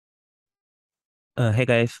Hey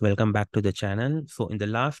guys, welcome back to the channel. So in the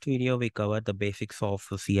last video, we covered the basics of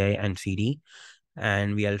CI and CD,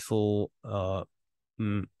 and we also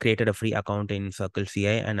created a free account in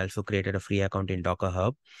CircleCI and also created a free account in Docker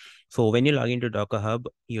Hub. So when you log into Docker Hub,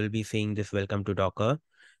 you'll be seeing this welcome to Docker,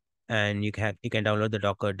 and you can download the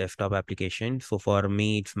Docker desktop application. So for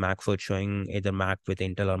me, it's Mac, so it's showing either Mac with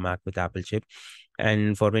Intel or Mac with Apple chip.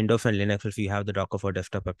 And for Windows and Linux, if you have the Docker for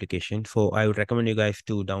desktop application. So I would recommend you guys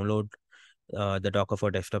to download the Docker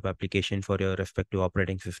for desktop application for your respective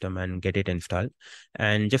operating system and get it installed,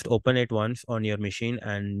 and just open it once on your machine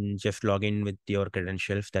and just log in with your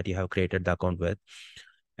credentials that you have created the account with.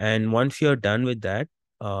 And once you're done with that,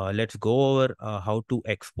 let's go over how to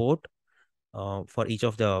export for each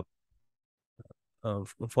of the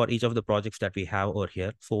projects that we have over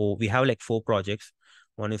here. So we have like 4 projects.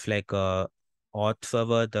 One is like auth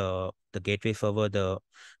server, the gateway server, the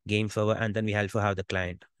game server, and then we also have the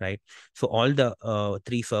client, right? So all the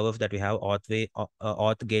 3 servers that we have,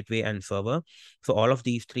 auth, gateway, and server. So all of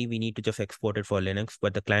these 3 we need to just export it for Linux,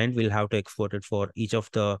 but the client will have to export it for each of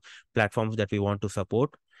the platforms that we want to support.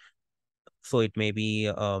 So it may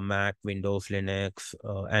be Mac, Windows, Linux,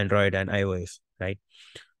 Android, and iOS, right?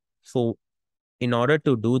 So in order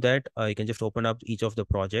to do that, you can just open up each of the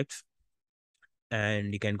projects,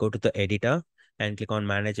 and you can go to the editor and click on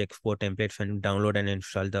manage export templates and download and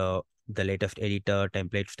install the latest editor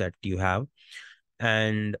templates that you have.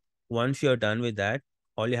 And once you're done with that,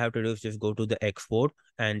 all you have to do is just go to the export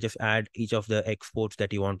and just add each of the exports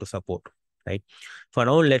that you want to support, right? For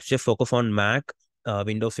now, let's just focus on Mac,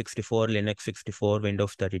 Windows 64, Linux 64,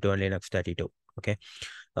 Windows 32, and Linux 32. Okay.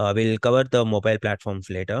 We'll cover the mobile platforms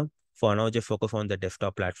later. For now, just focus on the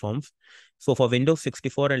desktop platforms. So for Windows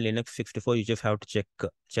 64 and Linux 64, you just have to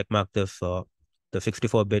check mark this the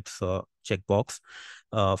 64 bits checkbox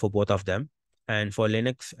for both of them. And for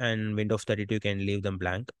Linux and Windows 32, you can leave them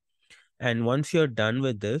blank. And once you're done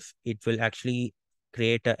with this, it will actually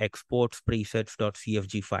create a exports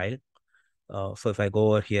presets.cfg file. So if I go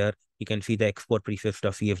over here, you can see the export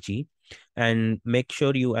presets.cfg, and make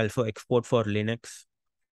sure you also export for Linux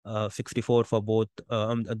 64 for both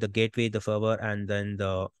the gateway, the server, and then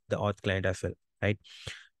the auth client as well, right?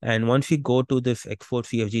 And once you go to this export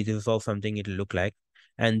CFG, this is all something it'll look like.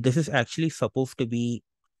 And this is actually supposed to be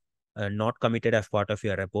not committed as part of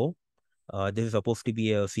your repo. This is supposed to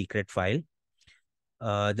be a secret file.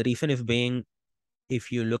 The reason is being,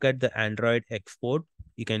 if you look at the Android export,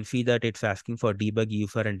 you can see that it's asking for debug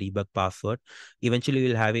user and debug password.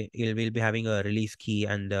 Eventually, we'll be having a release key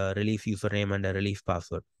and a release username and a release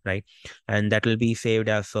password, right? And that will be saved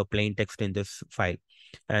as a plain text in this file.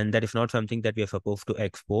 And that is not something that we are supposed to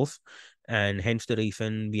expose. And hence the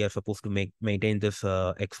reason we are supposed to maintain this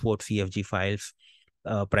export CFG files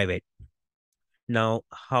private. Now,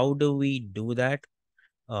 how do we do that?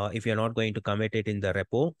 If you're not going to commit it in the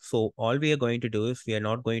repo. So all we are going to do is we are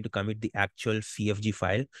not going to commit the actual CFG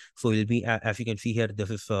file. So we'll be, as you can see here, this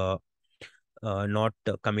is not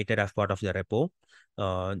committed as part of the repo.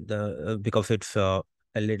 Because it's a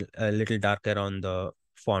little darker on the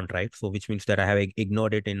font, right? So which means that I have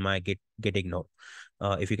ignored it in my git ignore.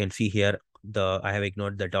 If you can see here, I have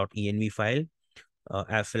ignored the .env file,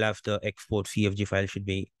 as well as the export CFG file should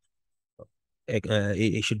be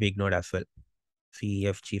it should be ignored as well.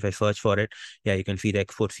 CFG, if I search for it, yeah, you can see the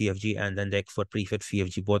export CFG and then the export preset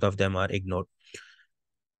CFG. Both of them are ignored.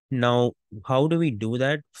 Now, how do we do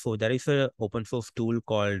that? So there is a open source tool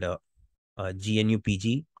called GNU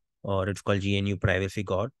PG, or it's called GNU Privacy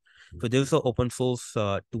Guard. So this is an open source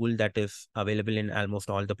tool that is available in almost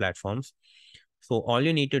all the platforms. So all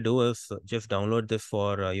you need to do is just download this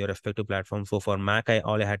for your respective platform. So for Mac,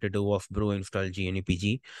 all I had to do was brew install GNU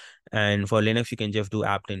PG, and for Linux, you can just do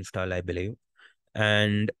apt install, I believe.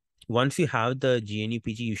 And once you have the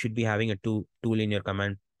GNUPG, you should be having a tool in your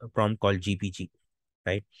command prompt called GPG,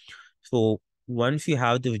 right? So once you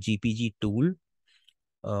have the GPG tool,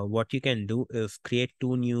 what you can do is create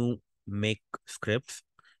 2 new make scripts.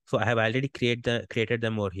 So I have already created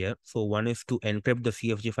them over here. So one is to encrypt the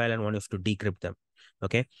CFG file and one is to decrypt them.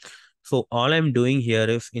 Okay. So all I'm doing here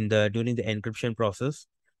is during the encryption process,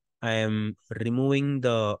 I am removing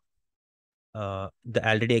the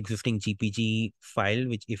already existing GPG file,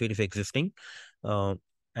 which if it is existing, uh,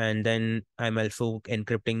 and then I'm also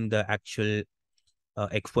encrypting the actual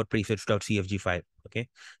export presets.cfg file. Okay.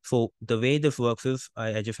 So the way this works is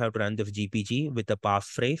I just have to run this GPG with the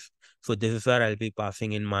passphrase. So this is where I'll be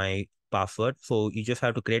passing in my password. So you just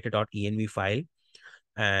have to create a .env file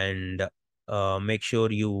and make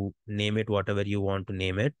sure you name it whatever you want to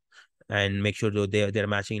name it, and make sure that they're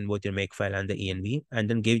matching in both your make file and the env, and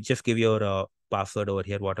then give your password over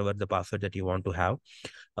here, whatever the password that you want to have.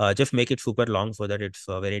 Just make it super long so that it's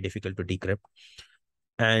very difficult to decrypt.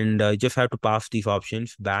 And just have to pass these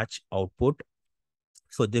options: batch, output.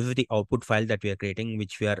 So this is the output file that we are creating,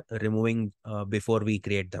 which we are removing before we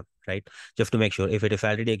create them, right? Just to make sure if it is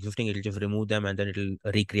already existing, it'll just remove them and then it'll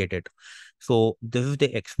recreate it. So this is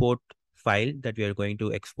the export file that we are going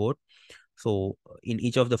to export. So in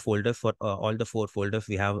each of the folders, for all the 4 folders,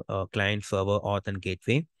 we have client, server, auth, and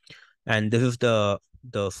gateway. And this is the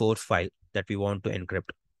source file that we want to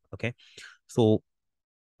encrypt. Okay. So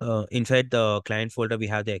inside the client folder, we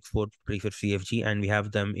have the export prefix CFG, and we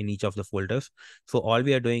have them in each of the folders. So all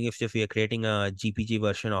we are doing is just we are creating a GPG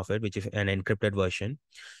version of it, which is an encrypted version.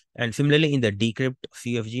 And similarly, in the decrypt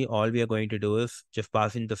CFG, all we are going to do is just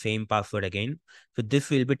pass in the same password again. So this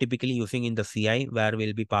will be typically using in the CI, where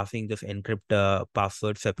we'll be passing this encrypt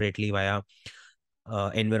password separately via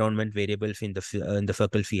environment variables in the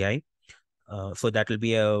CircleCI. So that will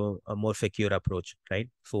be a more secure approach, right?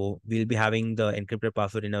 So we'll be having the encrypted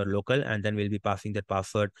password in our local, and then we'll be passing that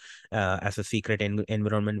password as a secret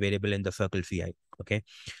environment variable in the CircleCI. Okay.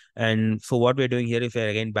 And so what we're doing here is we're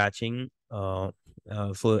again batching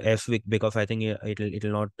for S because I think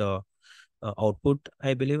it'll not output,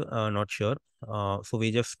 I believe, not sure. So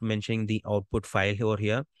we're just mentioning the output file over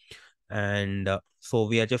here. And so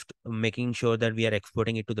we are just making sure that we are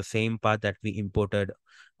exporting it to the same path that we imported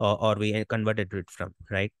or we converted it from,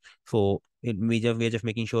 right? So we are just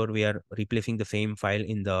making sure we are replacing the same file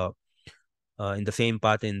in the same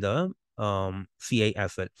path in the CI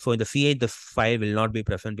as well. So in the CI, the file will not be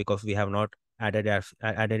present because we have not added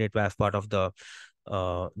it as part of the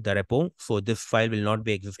repo. So this file will not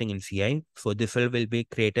be existing in CI. So this file will be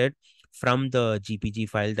created from the GPG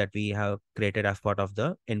file that we have created as part of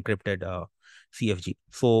the encrypted CFG.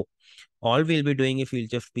 So all we'll be doing is we'll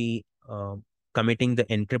just be committing the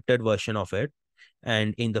encrypted version of it.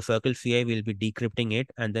 And in the CircleCI, we'll be decrypting it,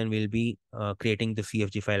 and then we'll be creating the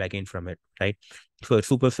CFG file again from it, right? So it's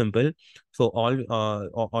super simple. So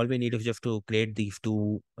all we need is just to create these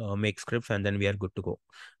two make scripts, and then we are good to go.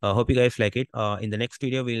 Hope you guys like it. In the next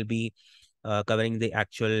video, we'll be covering the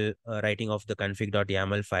actual writing of the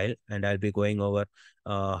config.yaml file, and I'll be going over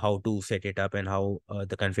how to set it up and how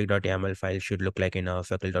the config.yaml file should look like in a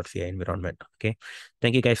circle.ci environment. Okay.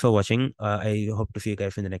 Thank you guys for watching. I hope to see you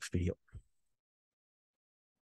guys in the next video.